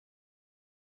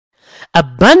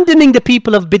abandoning the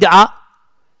people of bid'ah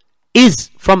is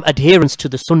from adherence to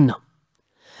the Sunnah.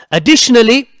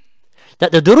 Additionally,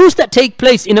 that the durus that take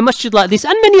place in a masjid like this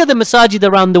and many other masajid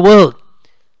around the world,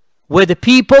 where the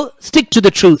people stick to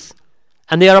the truth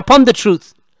and they are upon the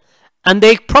truth and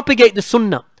they propagate the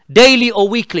Sunnah daily or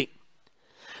weekly.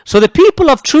 So the people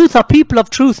of truth are people of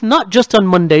truth not just on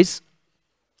Mondays,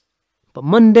 but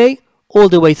Monday all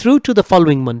the way through to the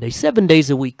following Monday, 7 days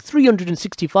a week,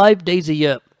 365 days a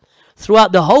year.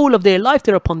 Throughout the whole of their life,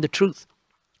 they're upon the truth.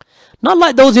 Not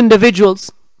like those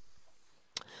individuals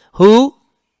who,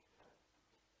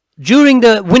 during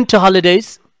the winter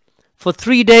holidays, for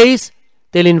 3 days,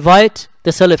 they'll invite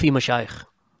the Salafi mashayikh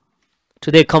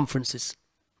to their conferences.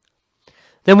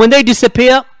 Then when they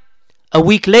disappear, a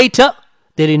week later,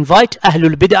 they'll invite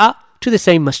Ahlul Bid'ah to the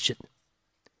same masjid.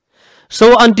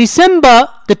 So on December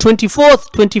the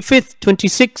 24th, 25th,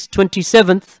 26th,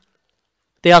 27th,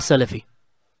 they are Salafi.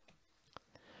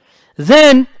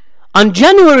 Then on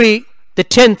January the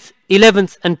 10th,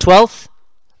 11th and 12th,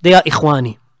 they are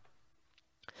Ikhwani.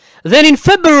 Then in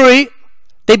February,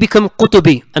 they become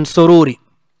Qutubi and Sururi.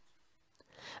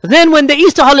 Then when the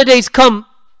Easter holidays come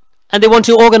and they want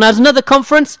to organize another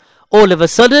conference, all of a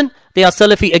sudden, they are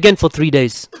Salafi again for 3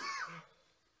 days.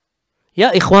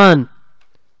 Ya Ikhwan,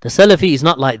 the Salafi is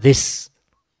not like this.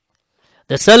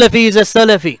 The Salafi is a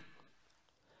Salafi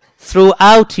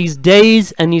throughout his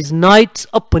days and his nights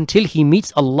up until he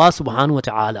meets Allah subhanahu wa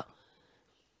ta'ala.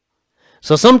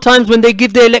 So sometimes when they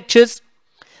give their lectures,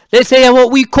 they say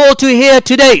what we call to hear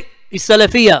today is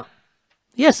Salafiyah.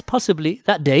 Yes, possibly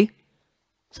that day,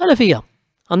 Salafiyah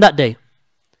on that day.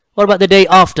 What about the day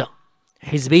after?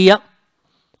 Hizbiyah,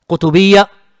 Qutubiyah,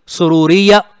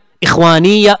 Sururiyah,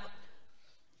 Ikhwaniyah,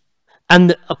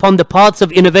 and upon the paths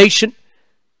of innovation,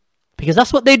 because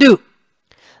that's what they do.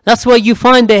 That's why you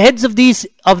find the heads of these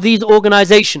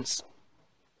organizations,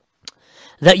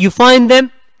 that you find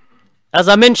them, as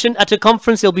I mentioned, at a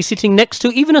conference, they'll be sitting next to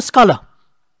even a scholar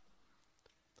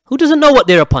who doesn't know what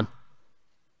they're upon.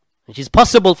 It is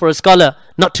possible for a scholar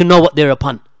not to know what they're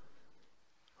upon.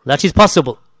 That is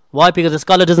possible. Why? Because the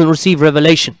scholar doesn't receive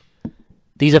revelation.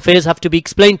 These affairs have to be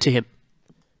explained to him.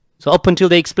 So up until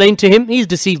they explain to him, he's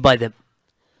deceived by them.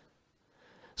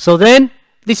 So then,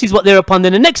 this is what they're upon.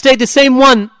 Then the next day, the same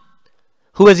one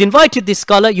who has invited this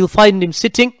scholar, you'll find him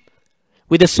sitting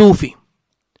with a Sufi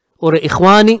or an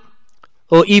Ikhwani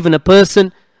or even a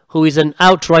person who is an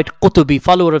outright Qutubi,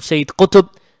 follower of Sayyid Qutb,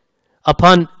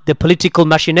 upon the political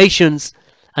machinations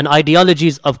and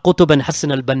ideologies of Qutb and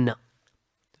Hassan al-Banna.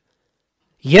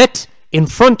 Yet, in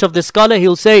front of the scholar,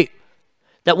 he'll say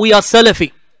that we are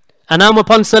Salafi and I'm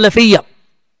upon Salafiyah.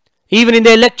 Even in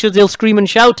their lectures, they'll scream and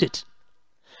shout it.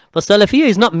 But Salafiyah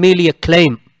is not merely a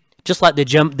claim, just like the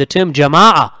term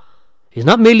Jama'ah is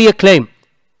not merely a claim.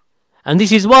 And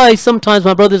this is why sometimes,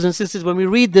 my brothers and sisters, when we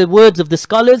read the words of the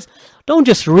scholars, don't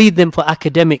just read them for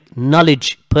academic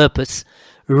knowledge purpose.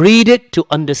 Read it to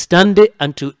understand it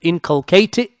and to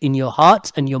inculcate it in your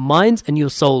hearts and your minds and your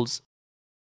souls.